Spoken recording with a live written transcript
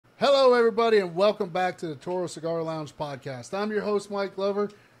Hello, everybody, and welcome back to the Toro Cigar Lounge podcast. I'm your host, Mike Glover.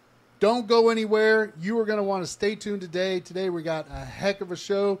 Don't go anywhere. You are going to want to stay tuned today. Today, we got a heck of a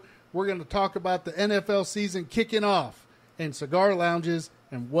show. We're going to talk about the NFL season kicking off and cigar lounges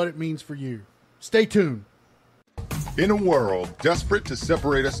and what it means for you. Stay tuned. In a world desperate to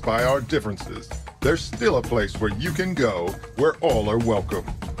separate us by our differences, there's still a place where you can go where all are welcome.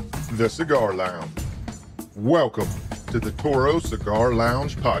 The Cigar Lounge. Welcome to the Toro Cigar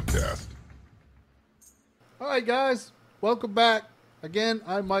Lounge podcast. All right, guys, welcome back. Again,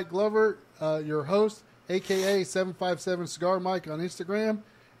 I'm Mike Glover, your host, a.k.a. 757 Cigar Mike on Instagram.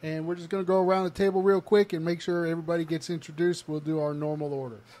 And we're just going to go around the table real quick and make sure everybody gets introduced. We'll do our normal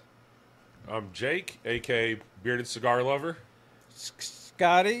order. I'm Jake, a.k.a. Bearded Cigar Lover.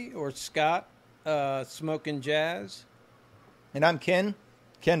 Scotty or Scott, Smoking Jazz. And I'm Ken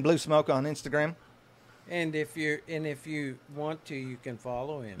Blue Smoke on Instagram. And if you want to, you can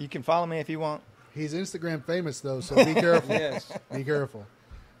follow him. You can follow me if you want. He's Instagram famous, though, so be careful. Yes. Be careful.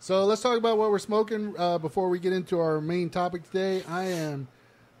 So let's talk about what we're smoking before we get into our main topic today. I am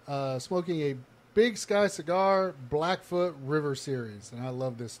smoking a Big Sky Cigar Blackfoot River Series, and I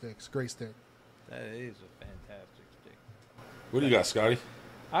love this stick. It's a great stick. That is a fantastic stick. What do you got, Scotty?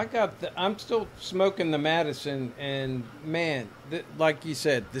 I'm still smoking the Madison, and man, like you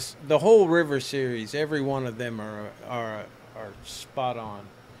said, the whole River series, every one of them are spot on.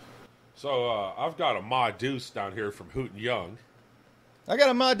 So I've got a Ma Deuce down here from Hoot & Young. I got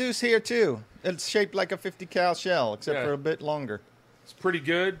a Ma Deuce here, too. It's shaped like a 50 cal shell, except for a bit longer. It's pretty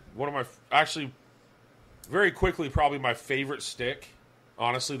good. One of my, actually, very quickly, probably my favorite stick,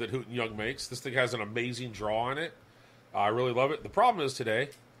 honestly, that Hoot & Young makes. This thing has an amazing draw on it. I really love it. The problem is today,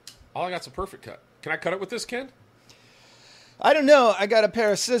 all I got's a perfect cut. Can I cut it with this, Ken? I don't know. I got a pair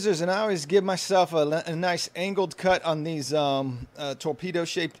of scissors, and I always give myself a nice angled cut on these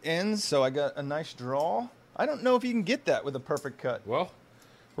torpedo-shaped ends, so I got a nice draw. I don't know if you can get that with a perfect cut. Well,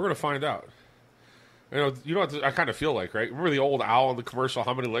 we're going to find out. You know what I kind of feel like, right? Remember the old owl in the commercial,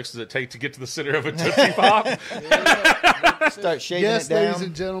 how many licks does it take to get to the center of a Tootsie Pop? Start shaving Yes, it down. ladies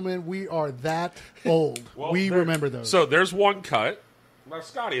and gentlemen, we are that old. Well, we remember those. So there's one cut. Now,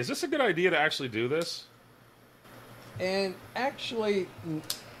 Scotty, is this a good idea to actually do this? And actually,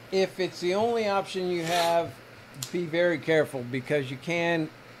 if it's the only option you have, be very careful, because you can,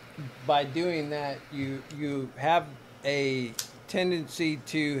 by doing that, you have a tendency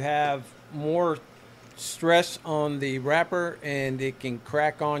to have more stress on the wrapper, and it can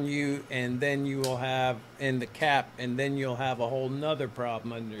crack on you, and then you will have in the cap, and then you'll have a whole nother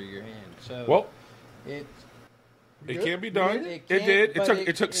problem under your hand. So Well, it can be done. It It can, did. but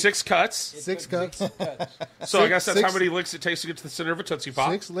It took 6 cuts. Six cuts. So I guess that's how six- many licks it takes to get to the center of a Tootsie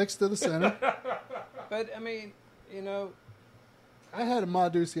Pop. 6 licks to the center. But I mean, I had a Ma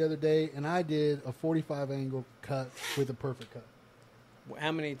Deuce the other day, and I did a 45 angle cut with a perfect cut.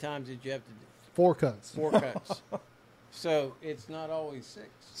 how many times did you have to do? 4 cuts. 4 cuts. So it's not always 6.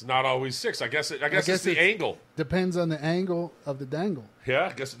 It's not always 6. I guess it's the angle. Depends on the angle of the dangle. Yeah,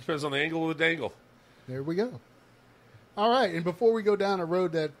 I guess it depends on the angle of the dangle. There we go. All right, and before we go down a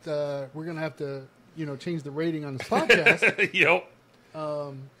road that we're going to have to, change the rating on this podcast. Yep.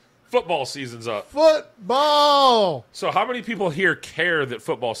 Football season's up. Football! So how many people here care that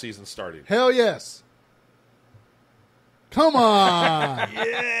football season's starting? Hell yes. Come on.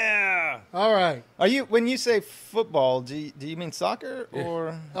 Yeah. All right. Are you when you say football? Do you mean soccer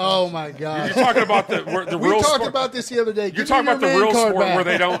or? Oh my God. You're talking about the We real talked sport. about this the other day. You're Give talking me about the your man real card sport back. where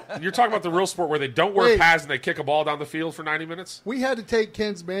they don't. You're talking about the real sport where they don't wear Wait. pads and they kick a ball down the field for 90 minutes. We had to take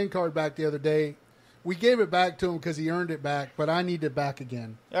Ken's man card back the other day. We gave it back to him because he earned it back, but I need it back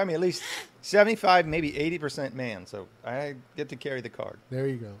again. I mean, at least 75, maybe 80% man. So I get to carry the card. There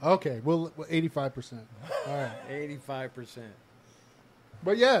you go. Okay, well, 85%. All right. 85%.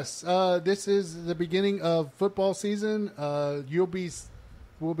 But yes, this is the beginning of football season.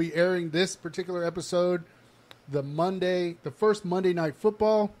 We'll be airing this particular episode the first Monday Night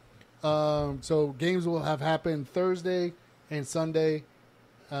Football. So games will have happened Thursday and Sunday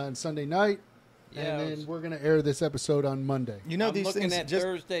night. Yeah, and then we're going to air this episode on Monday. You know, I'm these looking things at just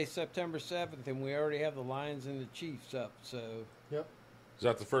Thursday, September 7th, and we already have the Lions and the Chiefs up. So Yep. Is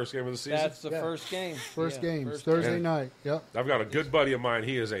that the first game of the season? that's the Yeah. first game. First game, first Thursday game. night. Yep. I've got a good buddy of mine.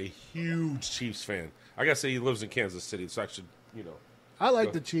 He is a huge Chiefs fan. I gotta say he lives in Kansas City, so I should, I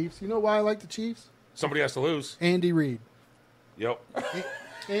like the Chiefs. You know why I like the Chiefs? somebody has to lose. Andy Reid. Yep.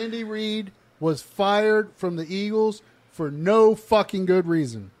 Andy Reid was fired from the Eagles for no fucking good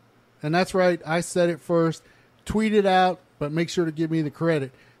reason. And that's right. I said it first. Tweet it out, but make sure to give me the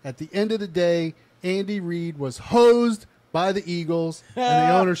credit. At the end of the day, Andy Reid was hosed by the Eagles and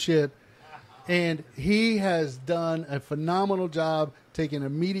the ownership. And he has done a phenomenal job taking a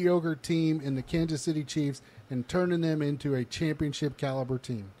mediocre team in the Kansas City Chiefs and turning them into a championship caliber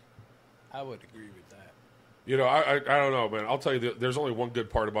team. I would agree with that. You know, I don't know, man. I'll tell you, there's only one good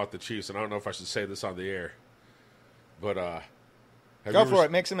part about the Chiefs, and I don't know if I should say this on the air. But Go for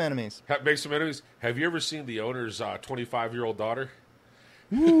it. Make some enemies. Make some enemies. Have you ever seen the owner's 25-year-old daughter?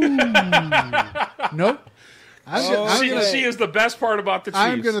 Nope. She is the best part about the Chiefs.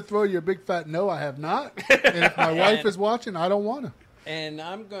 I'm going to throw you a big fat no, I have not. And if my wife is watching, I don't want to. And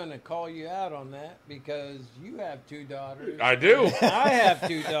I'm going to call you out on that because you have 2 daughters. I do. I have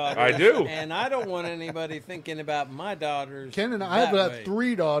 2 daughters. I do. And I don't want anybody thinking about my daughters. Ken and I have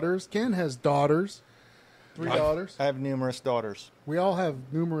 3 daughters. Ken has daughters. 3 daughters. I have numerous daughters. We all have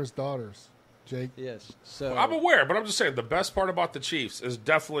numerous daughters, Jake. Yes. So I'm aware, but I'm just saying the best part about the Chiefs is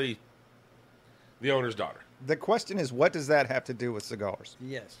definitely the owner's daughter. The question is, what does that have to do with cigars?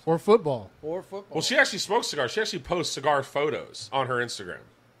 Yes. Or football. Or football. Well, she actually smokes cigars. She actually posts cigar photos on her Instagram.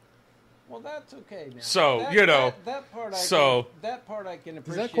 Well, that's okay now. So, that part I can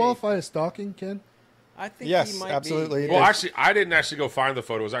appreciate. Does that qualify as stalking, Ken? I think Yes, he might absolutely. Be. Well, actually, I didn't actually go find the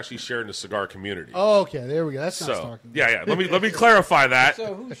photo. It was actually shared in the cigar community. Oh, okay. There we go. That's not So, stalking. yeah. Let me clarify that.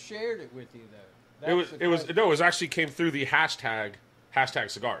 So who shared it with you though? It was actually came through the hashtag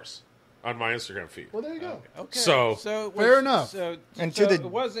cigars on my Instagram feed. Well, there you go. Okay. So- it Fair enough. So, And so to the- it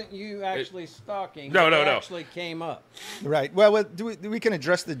wasn't you actually stalking. No, it no, no. Actually came up. Right. Well, we can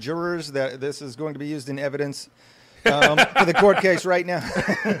address the jurors that this is going to be used in evidence for the court case right now.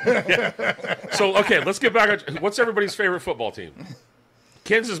 So, okay, let's get back on. What's everybody's favorite football team?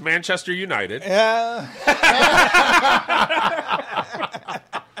 Ken's is Manchester United.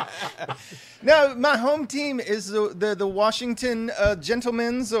 No, my home team is the Washington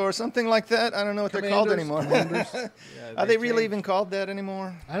Gentlemen's or something like that. I don't know what they're called anymore. Are they really even called that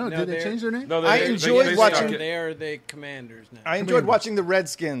anymore? I don't know. No, Did they change their name? No, I enjoyed watching- They are the Commanders now. I enjoyed watching the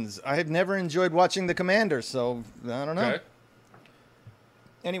Redskins. I have never enjoyed watching the Commanders, so I don't know. Okay.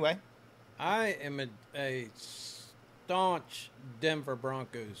 Anyway, I am a staunch Denver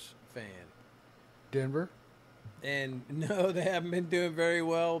Broncos fan. Denver. And no, they haven't been doing very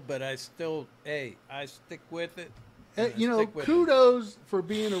well, but I still, I stick with it. Hey, I stick with it. kudos for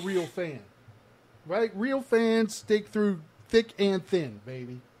being a real fan. Right? Real fans stick through thick and thin,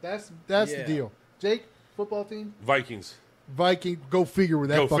 baby. That's the Yeah. deal. Jake, football team? Vikings. Viking, go figure with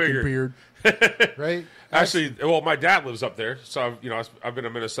that Go fucking figure. beard. Right? Actually, well, my dad lives up there, so I've been to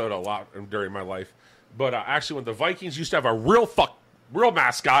Minnesota a lot during my life. But actually, when the Vikings used to have a real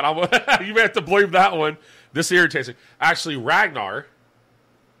mascot, you may have to blame that one. This irritates me. Actually, Ragnar,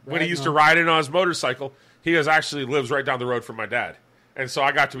 when he used to ride in on his motorcycle, he actually lives right down the road from my dad, and so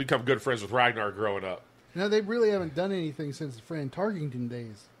I got to become good friends with Ragnar growing up. No, they really haven't done anything since the Fran Tarkington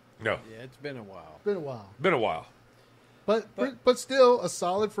days. No, Yeah, it's been a while. Been a while. been a while. But still a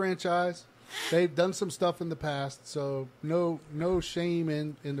solid franchise. They've done some stuff in the past, so no shame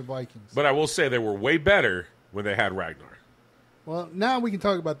in the Vikings. But I will say they were way better when they had Ragnar. Well, now we can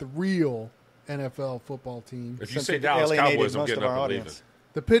talk about the real NFL football team. If you Since say it Dallas alienated Cowboys, I'm most getting of up our and leaving. audience.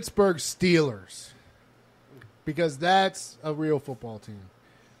 The Pittsburgh Steelers. Because that's a real football team.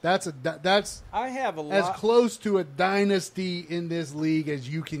 That's I have a as lot. close to a dynasty in this league as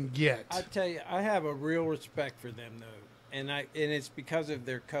you can get. I tell you, I have a real respect for them though, and it's because of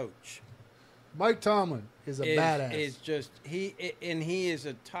their coach. Mike Tomlin is a badass. Is just he is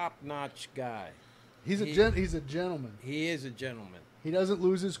a top-notch guy. He's a gentleman. He is a gentleman. He doesn't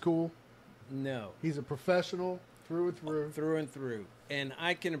lose his cool. No, He's a professional through and through. through and through, and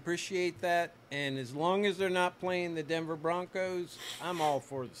I can appreciate that. And as long as they're not playing the Denver Broncos, I'm all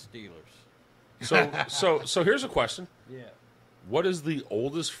for the Steelers. So here's a question: Yeah. what is the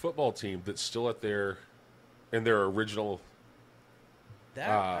oldest football team that's still in their original? That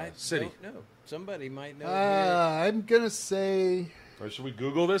I city. don't know. Somebody might know. I'm gonna say Or should we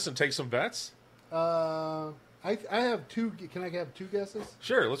Google this and take some bets? I have two. Can I have two guesses?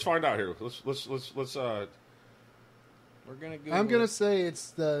 Sure, let's find out here. Let's. We're gonna Google I'm gonna it. say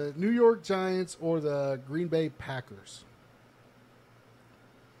it's the New York Giants or the Green Bay Packers.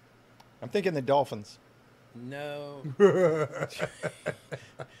 I'm thinking the Dolphins. No.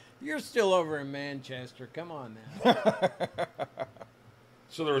 You're still over in Manchester. Come on now.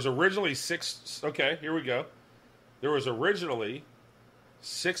 So there was originally 6. Okay, here we go. There was originally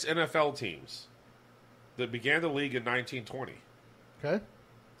 6 NFL teams that began the league in 1920. Okay.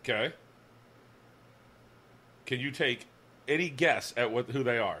 Okay. Can you take any guess at who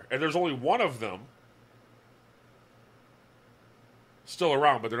they are? And there's only one of them still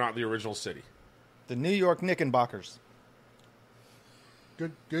around, but they're not in the original city. The New York Knickerbockers.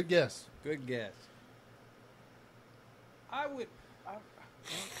 Good guess. Good guess. I would.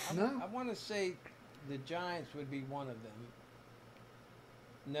 No. I want to say the Giants would be one of them.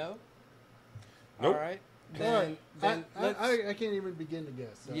 No. Nope. All right. All right. Then I can't even begin to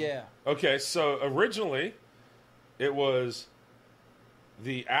guess. So. yeah. Okay, so originally it was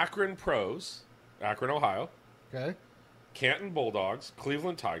the Akron Pros, Akron, Ohio, Okay. Canton Bulldogs,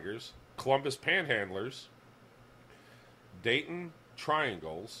 Cleveland Tigers, Columbus Panhandlers, Dayton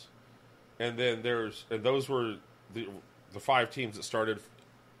Triangles, and then those were the 5 teams that started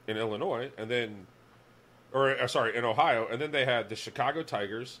in Illinois, and then, in Ohio, and then they had the Chicago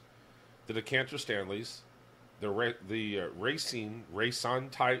Tigers, the Decanter Stanleys, the Racing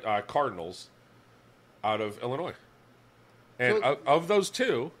Cardinals out of Illinois, and So- of those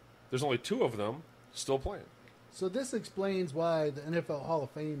 2, there's only 2 of them still playing. So this explains why the NFL Hall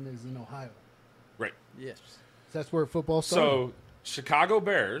of Fame is in Ohio. Right. Yes. That's where football started. So Chicago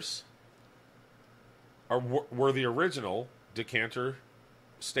Bears were the original Decanter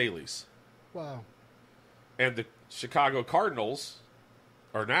Staleys, Wow. and the Chicago Cardinals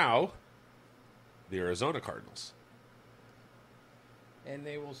are now the Arizona Cardinals. And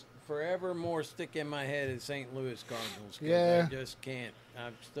they will forevermore stick in my head as St. Louis Cardinals. 'Cause Yeah. I just can't.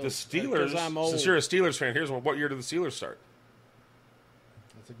 I'm still The Steelers. 'cause I'm old. Since you're a Steelers fan, here's one. What year did the Steelers start?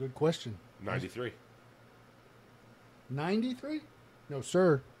 That's a good question. 93. 93? No,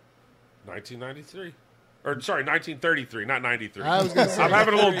 sir. 1993. Or, sorry, 1933, not 93. I was going to say. I'm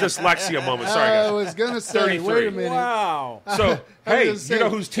having a little dyslexia moment. Sorry, I guys. was going to say, 33. wait a minute. Wow. So, I was hey, gonna say, you know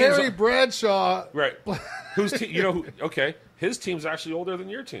whose team's... Terry Bradshaw, Right. Whose team... You know who... Okay. His team's actually older than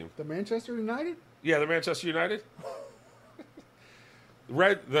your team. the Manchester United? Yeah, the Manchester United.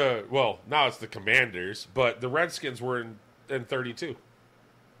 Now it's the Commanders, but the Redskins were in 32.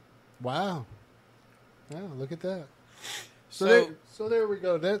 Wow. Yeah, look at that. So- So there we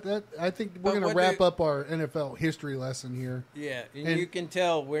go. That I think we're But going to what wrap do- up our NFL history lesson here. Yeah, and And- you can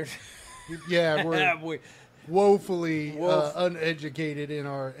tell we're Yeah, we're woefully Woef. uneducated in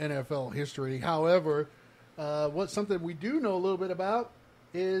our NFL history. However, what's something we do know a little bit about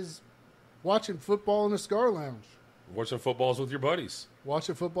is watching football in the Cigar Lounge. Watching footballs with your buddies.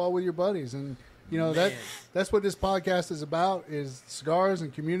 Watching football with your buddies, and you know Man. that's what this podcast is about: is cigars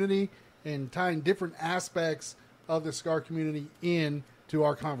and community, and tying different aspects of the cigar community in to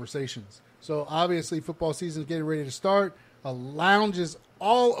our conversations. So obviously, football season is getting ready to start. Lounges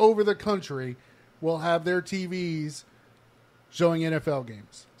all over the country will have their TVs showing NFL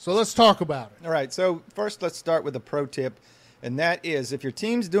games. So let's talk about it. All right, so first let's start with a pro tip, and that is if your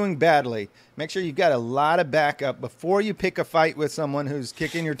team's doing badly, make sure you've got a lot of backup before you pick a fight with someone who's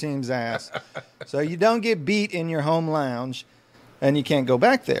kicking your team's ass so you don't get beat in your home lounge and you can't go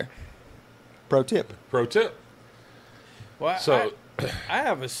back there. Pro tip. Pro tip. Well, So- I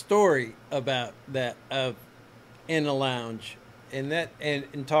have a story about that in a lounge,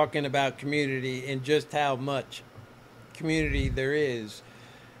 and talking about community and just how much community there is.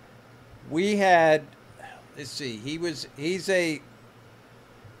 We had, let's see, he's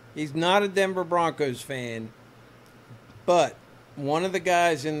not a Denver Broncos fan, but one of the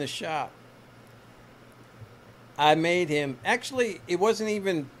guys in the shop, I made him. Actually, it wasn't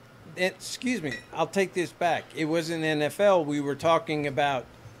even. Excuse me, I'll take this back. It wasn't NFL. We were talking about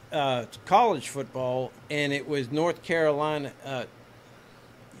college football, and it was North Carolina,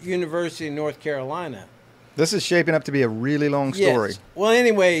 University of North Carolina. This is shaping up to be a really long story. Yes. Well,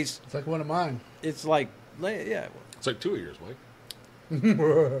 anyways, It's like one of mine. it's like, yeah. It's like 2 years,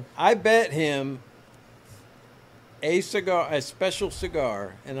 Mike. I bet him a special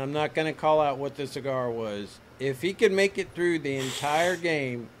cigar, and I'm not going to call out what the cigar was. If he could make it through the entire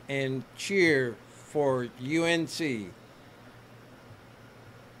game and cheer for UNC,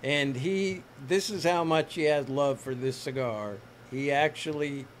 and this is how much he has love for this cigar, he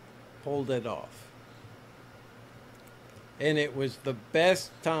actually pulled it off. And it was the best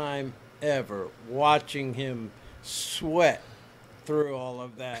time ever watching him sweat through all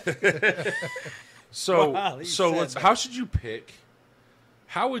of that. So, Wow, he so said let's. that. How should you pick?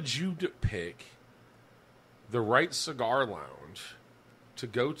 How would you pick the right cigar lounge to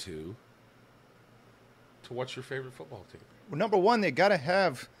go to watch your favorite football team? Well, number one, they got to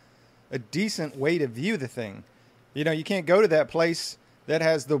have a decent way to view the thing. You know, you can't go to that place that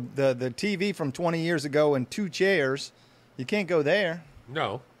has the TV from 20 years ago and 2 chairs. You can't go there.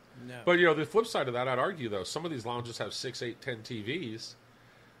 No. No. But, you know, the flip side of that, I'd argue, though, some of these lounges have 6, 8, 10 TVs,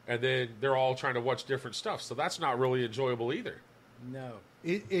 and then they're all trying to watch different stuff. So that's not really enjoyable either. No.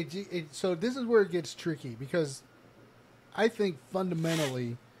 So this is where it gets tricky, because I think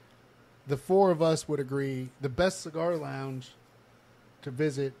fundamentally the 4 of us would agree the best cigar lounge to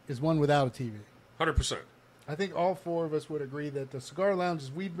visit is one without a TV. 100%. I think all four of us would agree that the cigar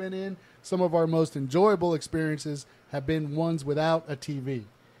lounges we've been in, some of our most enjoyable experiences have been ones without a TV.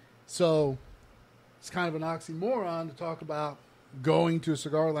 So it's kind of an oxymoron to talk about going to a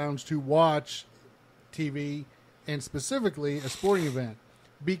cigar lounge to watch TV and specifically a sporting event,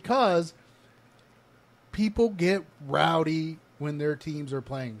 because people get rowdy when their teams are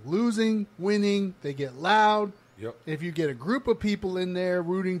playing. Losing, winning, they get loud. Yep. If you get a group of people in there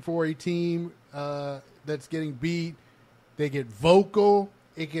rooting for a team that's getting beat, they get vocal.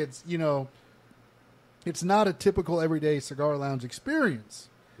 It gets, it's not a typical everyday cigar lounge experience.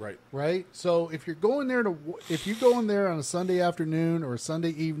 Right. Right? So if you go in there on a Sunday afternoon or a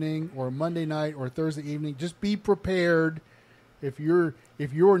Sunday evening or a Monday night or a Thursday evening, just be prepared. If your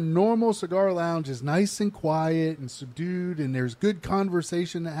normal cigar lounge is nice and quiet and subdued and there's good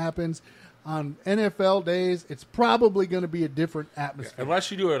conversation that happens on NFL days, it's probably going to be a different atmosphere. Yeah, unless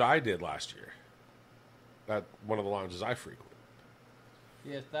you do what I did last year. At one of the lounges I frequent.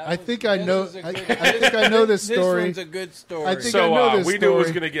 Yes, I think I know this story. This one's a good story. I think I know this we knew it was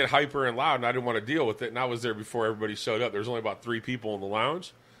story. going to get hyper and loud, and I didn't want to deal with it. And I was there before everybody showed up. There was only about 3 people in the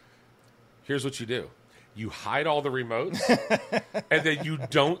lounge. Here's what you do: you hide all the remotes, and then you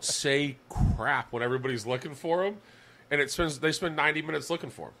don't say crap when everybody's looking for them. And they spend 90 minutes looking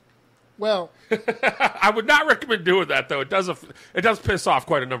for them. Well, I would not recommend doing that, though. It does piss off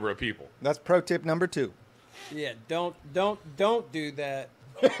quite a number of people. That's pro tip number 2. Yeah, don't do that.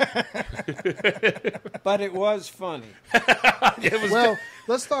 But it was funny.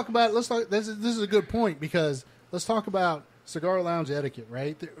 let's talk. This is a good point, because let's talk about cigar lounge etiquette,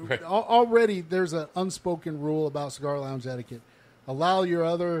 right? Right. Already there's an unspoken rule about cigar lounge etiquette. Allow your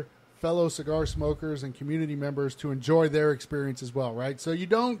other fellow cigar smokers and community members to enjoy their experience as well, right? So you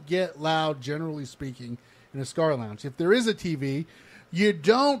don't get loud, generally speaking, in a cigar lounge. If there is a TV, you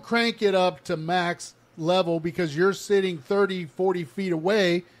don't crank it up to max level because you're sitting 30, 40 feet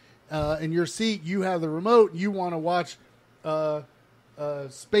away in your seat. You have the remote. You want to watch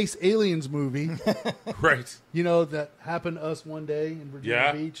Space Aliens movie. Right. That happened to us one day in Virginia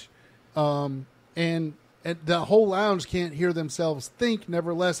Yeah. Beach. And the whole lounge can't hear themselves think,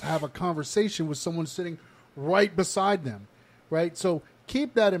 nevertheless have a conversation with someone sitting right beside them, right? So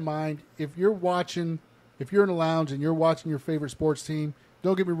keep that in mind. If you're in a lounge and you're watching your favorite sports team,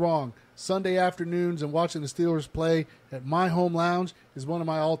 don't get me wrong, Sunday afternoons and watching the Steelers play at my home lounge is one of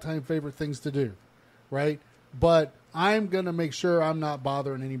my all-time favorite things to do, right? But I'm going to make sure I'm not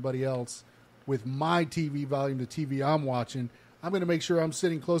bothering anybody else with my TV volume, the TV I'm watching. I'm going to make sure I'm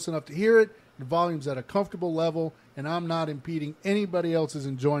sitting close enough to hear it, the volume's at a comfortable level, and I'm not impeding anybody else's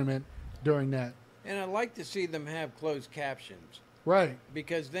enjoyment during that. And I like to see them have closed captions, Right,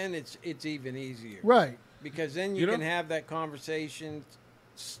 because then it's even easier. right. Because then you can have that conversation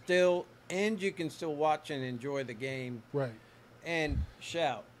still, and you can still watch and enjoy the game, Right. and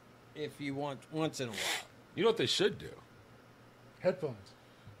shout if you want once in a while. You know what they should do? Headphones.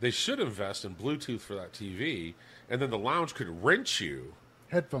 They should invest in Bluetooth for that TV, and then the lounge could rent you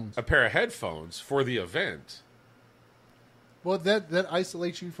Headphones. a pair of headphones for the event. Well, that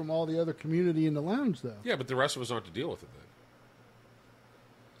isolates you from all the other community in the lounge, though. Yeah, but the rest of us don't have to deal with it then.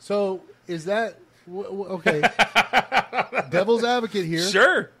 So is that okay? Devil's advocate here.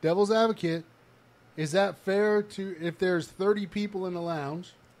 Sure. Devil's advocate. Is that fair to if there's 30 people in the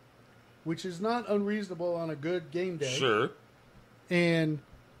lounge, which is not unreasonable on a good game day? Sure. And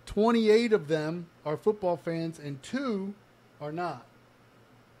 28 of them are football fans and 2 are not.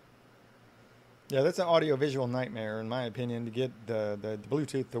 Yeah, that's an audio-visual nightmare, in my opinion, to get the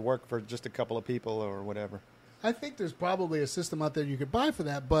Bluetooth to work for just a couple of people or whatever. I think there's probably a system out there you could buy for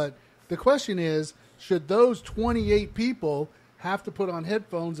that, but the question is, should those 28 people have to put on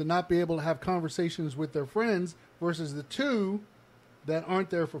headphones and not be able to have conversations with their friends versus the 2 that aren't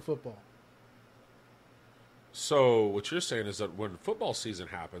there for football? So what you're saying is that when football season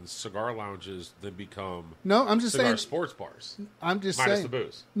happens, cigar lounges then become No, I'm just cigar saying. sports bars. I'm just minus saying. the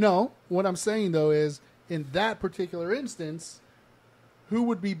booze. No, what I'm saying though is, in that particular instance, who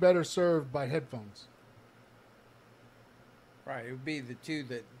would be better served by headphones? Right, it would be the 2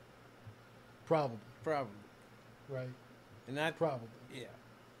 that Probably, probably, right? and that Probably, yeah.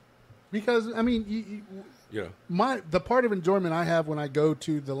 because I mean, Yeah. the part of enjoyment I have when I go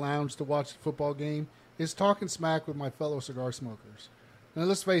to the lounge to watch the football game is talking smack with my fellow cigar smokers. Now,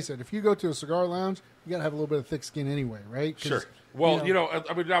 let's face it, if you go to a cigar lounge, you got to have a little bit of thick skin anyway, right? 'Cause, Sure. Well,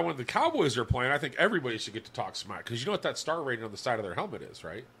 I mean, now when the Cowboys are playing, I think everybody should get to talk smack because you know what that star rating on the side of their helmet is,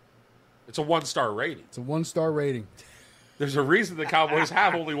 right? It's a 1-star rating. it's a 1-star rating. There's a reason the Cowboys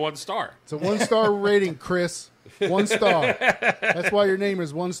have only 1 star. It's a 1-star rating, Chris. 1 star. That's why your name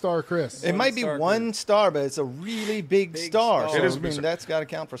is 1 Star Chris. It might be star 1 star, but it's a really big star. star. So, It is I a big mean, star. that's got to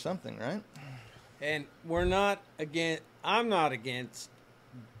count for something, right? And I'm not against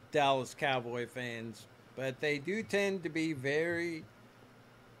Dallas Cowboy fans, but they do tend to be very,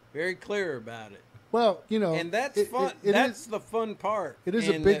 very clear about it. Well, you know, And that's fun. That's the fun part. It is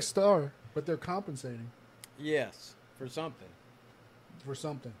a And big star, but they're compensating Yes, for something. for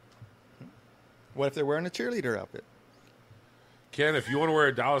something. What if they're wearing a cheerleader outfit? Ken, if you want to wear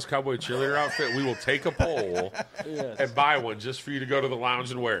a Dallas Cowboy cheerleader outfit, we will take a poll Yes. and buy one just for you to go to the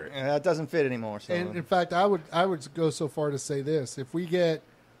lounge and wear it. That doesn't fit anymore. So. And in fact, I would go so far to say this: if we get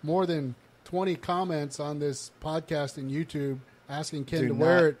more than 20 comments on this podcast and YouTube asking Ken Do to not.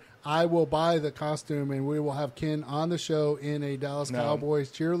 wear it, I will buy the costume and we will have Ken on the show in a Dallas No. Cowboys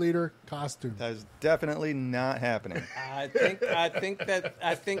cheerleader costume. That is definitely not happening. I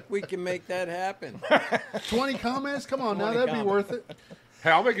think we can make that happen. 20 comments? Come on now, 20 that'd be comments. worth it. Hey,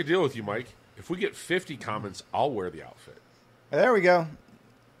 I'll make a deal with you, Mike. If we get 50 comments, I'll wear the outfit. There we go.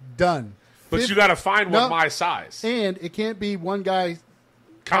 Done. But you got to find one my size. And it can't be one guy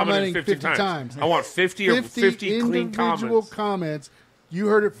Commenting commenting 50 times. I want 50 clean individual comments. You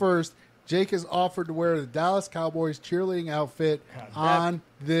heard it first. Jake has offered to wear the Dallas Cowboys cheerleading outfit on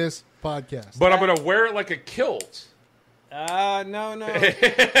this podcast. But I'm going to wear it like a kilt. No.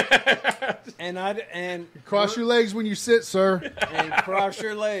 and Cross your legs when you sit, sir, and cross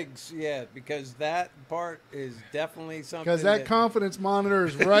your legs, yeah, because that part is definitely something. because that confidence monitor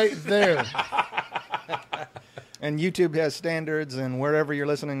is right there. And YouTube has standards, and wherever you're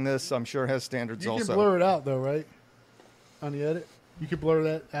listening to this, I'm sure has standards You also. can blur it out, though, right? On the edit? You can blur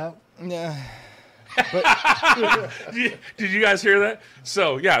that out? Yeah. Did you guys hear that?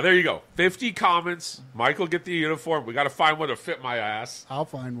 So, yeah, there you go. 50 comments. Mike will get the uniform. We got to find one to fit my ass. I'll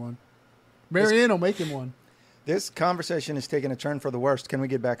find one. Marianne will make him one. This conversation is taking a turn for the worst. Can we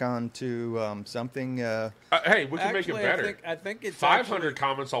get back on to something? Hey, we can make it Actually, better. I think it's 500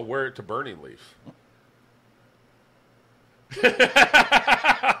 comments, I'll wear it to Burning Leaf.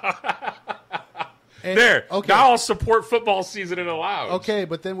 And- There. Okay. Now I'll support football season in a lounge. Okay,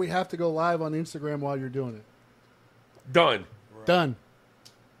 but then we have to go live on Instagram while you're doing it. Done. Done.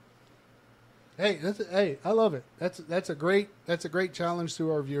 Hey, I love it. That's a great challenge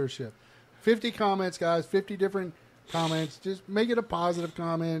to our viewership. 50 comments, guys. 50 different comments. Just make it a positive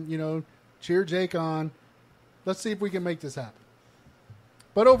comment. You know, cheer Jake on. Let's see if we can make this happen.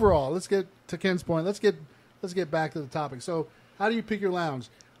 But overall, let's get to Ken's point. Let's get back to the topic. So, how do you pick your lounge?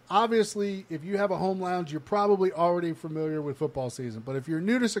 Obviously, if you have a home lounge, you're probably already familiar with football season. But if you're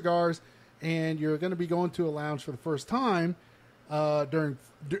new to cigars and you're going to be going to a lounge for the first time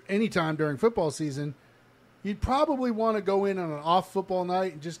anytime during football season, you'd probably want to go in on an off football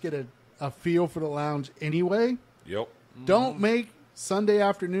night and just get a feel for the lounge anyway. Yep. Don't make Sunday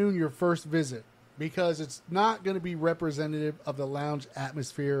afternoon your first visit because it's not going to be representative of the lounge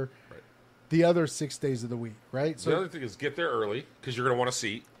atmosphere the other 6 days of the week, right? The other thing is get there early because you're going to want a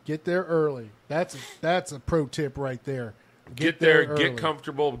seat. Get there early. That's a pro tip right there. Get there, early. get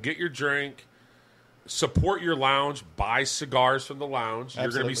comfortable, get your drink, support your lounge, buy cigars from the lounge. You're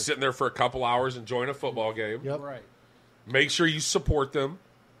going to Absolutely. be sitting there for a couple hours enjoying a football game. Yep. right. Make sure you support them.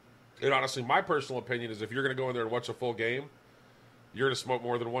 And honestly, my personal opinion is if you're going to go in there and watch a full game, you're going to smoke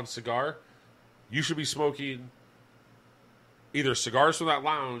more than one cigar, you should be smoking either cigars from that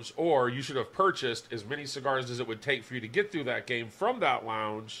lounge or you should have purchased as many cigars as it would take for you to get through that game from that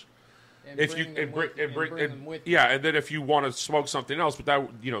lounge. And If bring you them with- bring them with you. yeah, and then if you want to smoke something else, but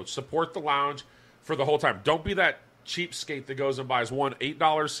that support the lounge for the whole time. Don't be that cheapskate that goes and buys one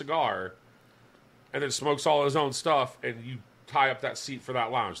 $8 cigar and then smokes all his own stuff and you tie up that seat for that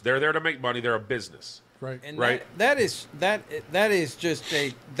lounge. They're there to make money. They're a business. Right. And Right. that is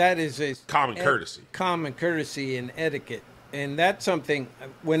a Common courtesy. Common courtesy and etiquette. And that's something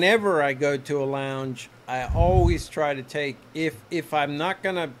whenever I go to a lounge, I always try to take if I'm not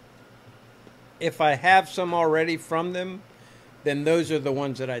going to if I have some already from them, then those are the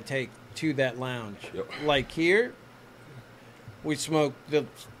ones that I take to that lounge. Yep. Like here, we smoke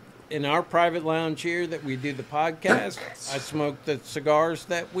in our private lounge here that we do the podcast. I smoke the cigars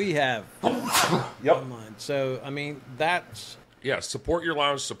that we have online. So I mean that's Yeah, support your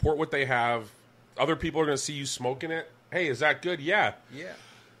lounge, support what they have. Other people are going to see you smoking it. Hey, is that good? Yeah.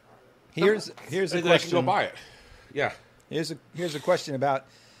 Here's a And then I can question. go buy it. Yeah. Here's a question about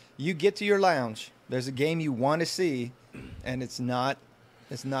you get to your lounge. There's a game you want to see, and it's not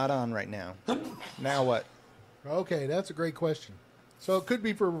on right now. Now what? Okay, that's a great question. So it could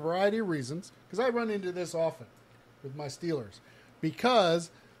be for a variety of reasons, because I run into this often with my Steelers.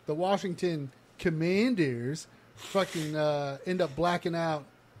 Because the Washington Commanders fucking end up blacking out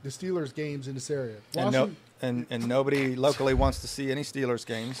the Steelers games in this area. And nobody locally wants to see any Steelers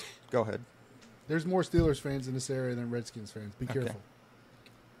games. Go ahead. There's more Steelers fans in this area than Redskins fans. Be careful. Okay.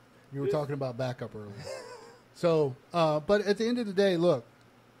 You were talking about backup earlier. So, but at the end of the day, look.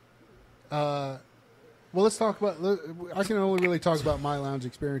 Well, let's talk about. I can only really talk about my lounge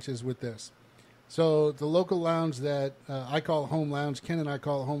experiences with this. So, the local lounge that I call home lounge, Ken and I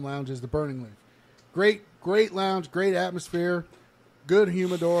call home lounge, is the Burning Leaf. Great lounge, great atmosphere, good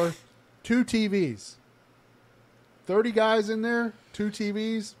humidor, 2 TVs. 30 guys in there, 2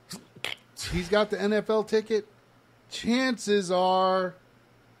 TVs. He's got the NFL ticket. Chances are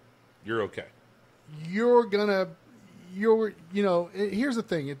You're okay. here's the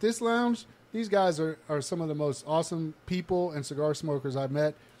thing. At this lounge, these guys are some of the most awesome people and cigar smokers I've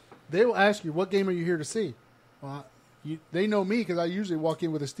met. They will ask you, what game are you here to see? Well, they know me because I usually walk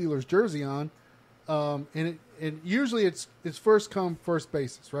in with a Steelers jersey on. And usually it's first come, first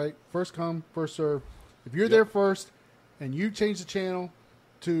basis, right? First come, first serve. If you're there first and you change the channel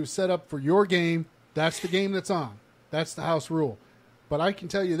to set up for your game, that's the game that's on. That's the house rule. But I can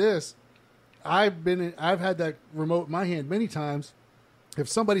tell you this, I've had that remote in my hand many times. If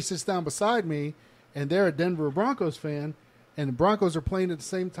somebody sits down beside me and they're a Denver Broncos fan and the Broncos are playing at the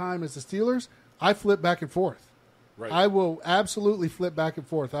same time as the Steelers, I flip back and forth. Right. I will absolutely flip back and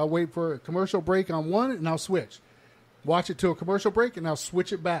forth. I'll wait for a commercial break on one and I'll switch. Watch it to a commercial break and I'll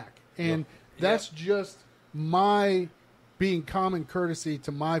switch it back. And that's just my being common courtesy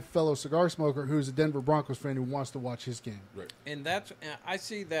to my fellow cigar smoker who's a Denver Broncos fan who wants to watch his game. Right. And I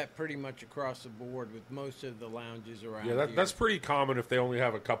see that pretty much across the board with most of the lounges around Yeah, here. that's pretty common if they only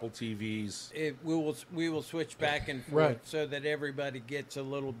have a couple TVs. We will switch back and forth Right. so that everybody gets a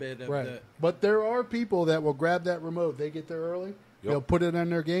little bit of the. But there are people that will grab that remote. They get there early. They'll put it on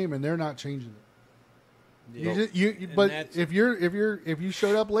their game, and they're not changing it. Yeah. If you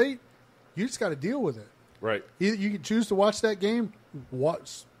showed up late, you just got to deal with it. Right. You can choose to watch that game.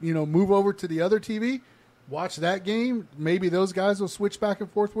 Move over to the other TV, watch that game. Maybe those guys will switch back and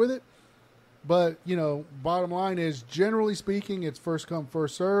forth with it. But bottom line is, generally speaking, it's first come,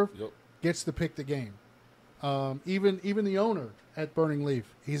 first serve. Yep. Gets to pick the game. Even the owner at Burning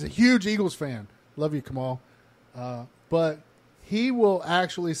Leaf, he's a huge Eagles fan. Love you, Kamal. But he will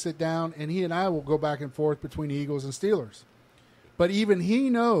actually sit down and he and I will go back and forth between the Eagles and Steelers. But even he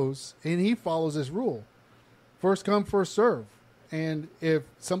knows and he follows this rule: first come, first serve. And if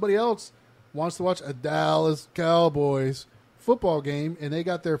somebody else wants to watch a Dallas Cowboys football game and they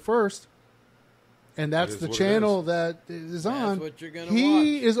got there first, and that's the channel that is on, what you're gonna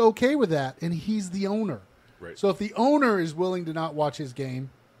he watch. is okay with that, and he's the owner. Right. So if the owner is willing to not watch his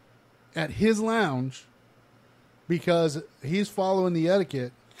game at his lounge because he's following the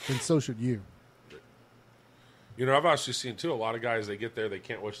etiquette, then so should you. I've actually seen, too, a lot of guys, they get there, they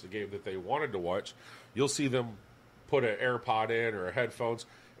can't watch the game that they wanted to watch. You'll see them put an AirPod in or headphones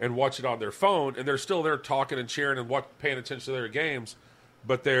and watch it on their phone, and they're still there talking and cheering and paying attention to their games,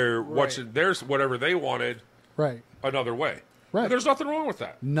 but they're watching theirs, whatever they wanted, Right. another way. Right. And there's nothing wrong with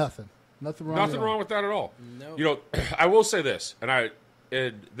that. Nothing wrong. Nothing at all. wrong with that at all. No. I will say this, and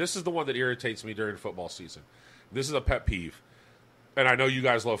this is the one that irritates me during football season. This is a pet peeve, and I know you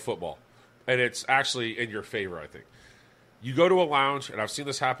guys love football, and it's actually in your favor, I think. You go to a lounge, and I've seen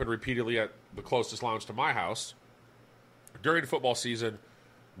this happen repeatedly at the closest lounge to my house. During football season,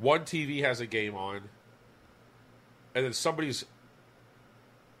 one TV has a game on, and then somebody's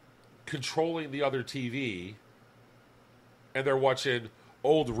controlling the other TV, and they're watching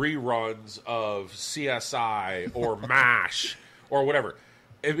old reruns of CSI or MASH or whatever.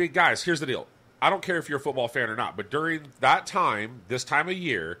 I mean, guys, here's the deal. I don't care if you're a football fan or not, but during that time, this time of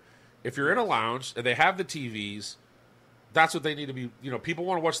year, if you're in a lounge and they have the TVs, that's what they need to be. People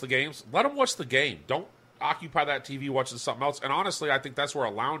want to watch the games. Let them watch the game. Don't occupy that TV watching something else. And honestly, I think that's where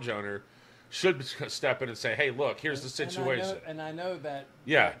a lounge owner should step in and say, "Hey, look, here's the situation." And I know that.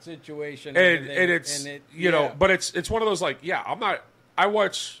 Yeah. That situation. And it's but it's one of those I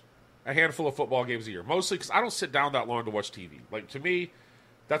watch a handful of football games a year, mostly because I don't sit down that long to watch TV. Like, to me,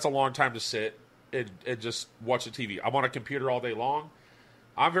 that's a long time to sit and just watch the TV. I'm on a computer all day long.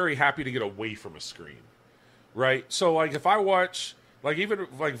 I'm very happy to get away from a screen, right? So, if I watch, even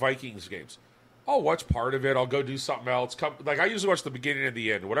Vikings games, I'll watch part of it. I'll go do something else. I usually watch the beginning and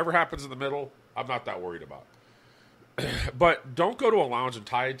the end. Whatever happens in the middle, I'm not that worried about. But don't go to a lounge and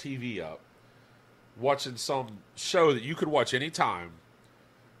tie a TV up watching some show that you could watch anytime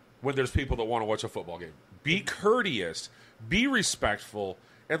when there's people that want to watch a football game. Be courteous, be respectful,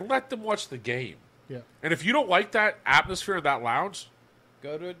 and let them watch the game. Yeah. And if you don't like that atmosphere in that lounge,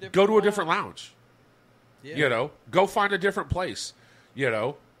 Go to a different Go to a different lounge. Yeah. You know, go find a different place. You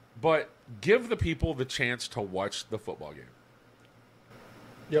know, but give the people the chance to watch the football game.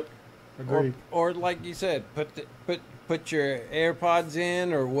 Yep. Agreed. Or like you said, put your AirPods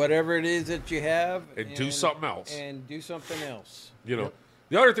in or whatever it is that you have, And do something else. And do something else. You know, Yep.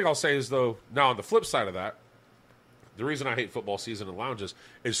 the other thing I'll say is, though, now on the flip side of that, the reason I hate football season in lounges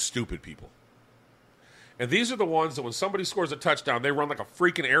is stupid people. And these are the ones that when somebody scores a touchdown, they run like a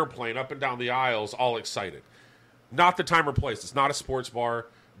freaking airplane up and down the aisles all excited. Not the time or place. It's not a sports bar.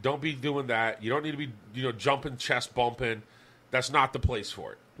 Don't be doing that. You don't need to be, jumping, chest bumping. That's not the place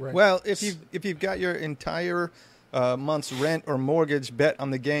for it. Right. Well, if you've got your entire month's rent or mortgage bet on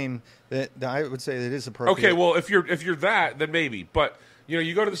the game, that I would say that is appropriate. Okay, well, if you're that, then maybe. But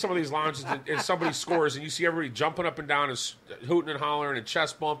you go to some of these lounges and somebody scores, and you see everybody jumping up and down and hooting and hollering and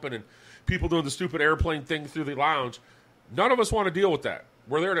chest bumping, and people doing the stupid airplane thing through the lounge. None of us want to deal with that.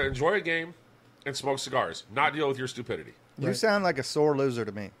 We're there to enjoy a game and smoke cigars, not deal with your stupidity. You sound like a sore loser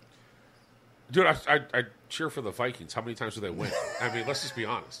to me. Dude, I cheer for the Vikings. How many times do they win? I mean, let's just be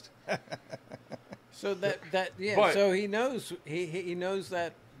honest. So yeah. But- So he knows he knows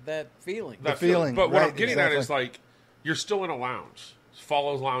that feeling. That feeling, But what right, I'm getting at is, exactly. like, you're still in a lounge.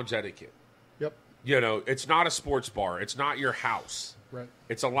 Follow lounge etiquette. Yep. It's not a sports bar. It's not your house. Right.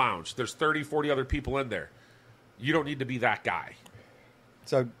 It's a lounge. There's 30, 40 other people in there. You don't need to be that guy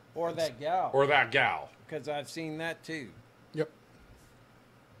So or that gal. or that gal. Because I've seen that too. Yep.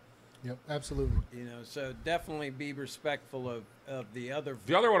 Yep. Absolutely. So definitely be respectful of the other.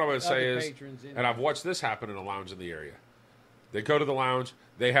 The other one I'm going to say other is, patrons in and I've watched this happen in a lounge in the area. They go to the lounge.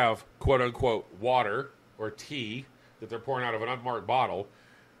 They have, quote-unquote, water or tea that they're pouring out of an unmarked bottle,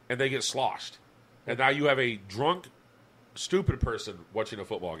 and they get sloshed. And now you have a drunk, stupid person watching a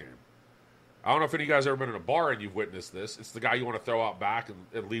football game. I don't know if any of you guys have ever been in a bar and you've witnessed this. It's the guy you want to throw out back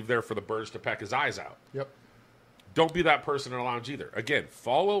and leave there for the birds to peck his eyes out. Yep. Don't be that person in a lounge either. Again,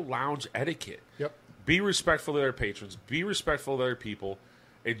 follow lounge etiquette. Yep. Be respectful of their patrons. Be respectful of other people.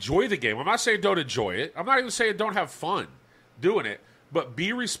 Enjoy the game. I'm not saying don't enjoy it. I'm not even saying don't have fun doing it. But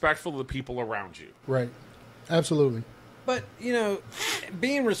be respectful of the people around you. Right. Absolutely. But,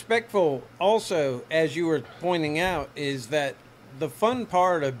 being respectful also, as you were pointing out, is that the fun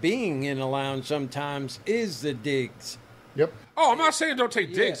part of being in a lounge sometimes is the digs. Yep. Oh, I'm not saying don't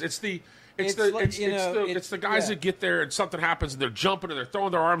take digs. Yeah. It's the guys that get there and something happens and they're jumping and they're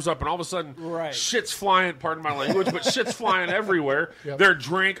throwing their arms up and all of a sudden Right. shit's flying, pardon my language, but shit's flying everywhere. Yep. Their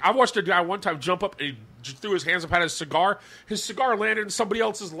drink. I watched a guy one time jump up and he threw his hands up, had his cigar. His cigar landed in somebody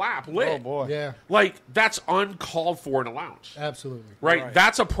else's lap, lit. oh boy, Yeah. Like, that's uncalled for in a lounge. Absolutely. Right?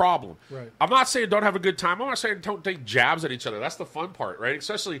 That's a problem. Right. I'm not saying don't have a good time. I'm not saying don't take jabs at each other. That's the fun part, right?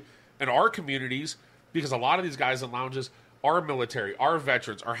 Especially in our communities, because a lot of these guys in lounges are military, are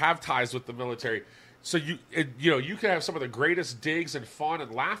veterans, or have ties with the military. So you can have some of the greatest digs and fun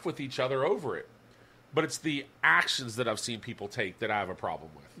and laugh with each other over it. But it's the actions that I've seen people take that I have a problem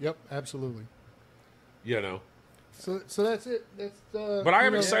with. Yep. Absolutely. So that's it. That's. But I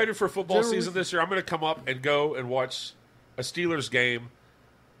am excited for football generally- season this year. I'm going to come up and go and watch a Steelers game.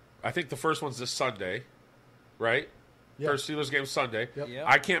 I think the first one's this Sunday, right? Yeah. First Steelers game Sunday. Yep. Yep.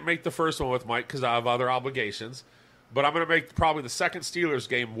 I can't make the first one with Mike because I have other obligations. But I'm going to make probably the second Steelers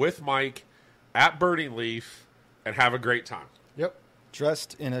game with Mike at Burning Leaf and have a great time. Yep.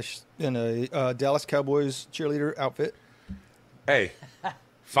 dressed in a Dallas Cowboys cheerleader outfit. Hey,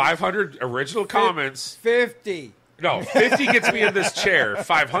 500 original comments. 50. No, 50 gets me in this chair.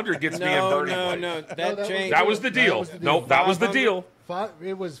 500 gets me in Burning Leaf. No, that was- changed. That was the deal. Nope, that was the deal.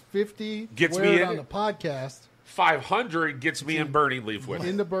 It was 50. Gets squared me in on it. the podcast 500 gets me in Burning Leaf with in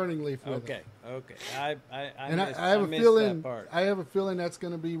it. the Burning Leaf. With Okay, it. okay. I And missed, I have a missed feeling. that part. I have a feeling that's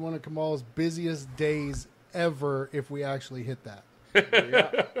going to be one of Kamal's busiest days ever if we actually hit that.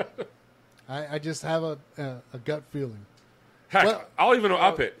 I just have a gut feeling. Heck, Well- I'll even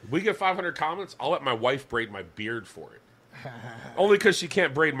up it. We get 500 comments. I'll let my wife braid my beard for it. Only because she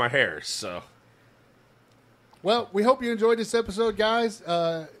can't braid my hair. So Well, we hope you enjoyed this episode, guys.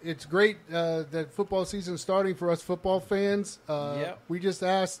 It's great that football season is starting for us football fans. Yep. We just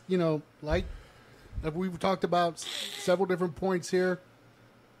asked, like we've talked about several different points here,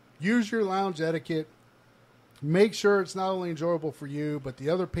 use your lounge etiquette. Make sure it's not only enjoyable for you, but the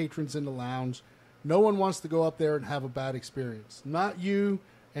other patrons in the lounge. No one wants to go up there and have a bad experience. Not you,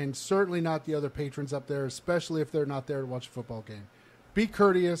 and certainly not the other patrons up there, especially if they're not there to watch a football game. Be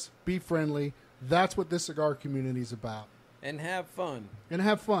courteous. Be friendly. That's what this cigar community is about. and have fun. And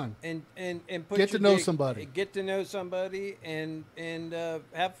have fun. And put Get to your know dig- somebody. Get to know somebody and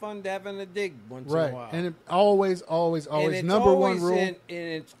have fun having a dig once Right. in a while. And it always, And it's number one always rule. and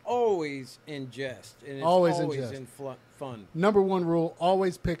it's always in jest. And it's Always always, in jest. in fun. Number one rule,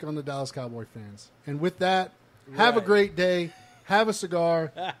 always pick on the Dallas Cowboy fans. And with that, have a Right. great day, have a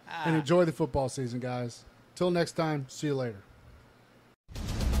cigar, and enjoy the football season, guys. Till next time, see you later.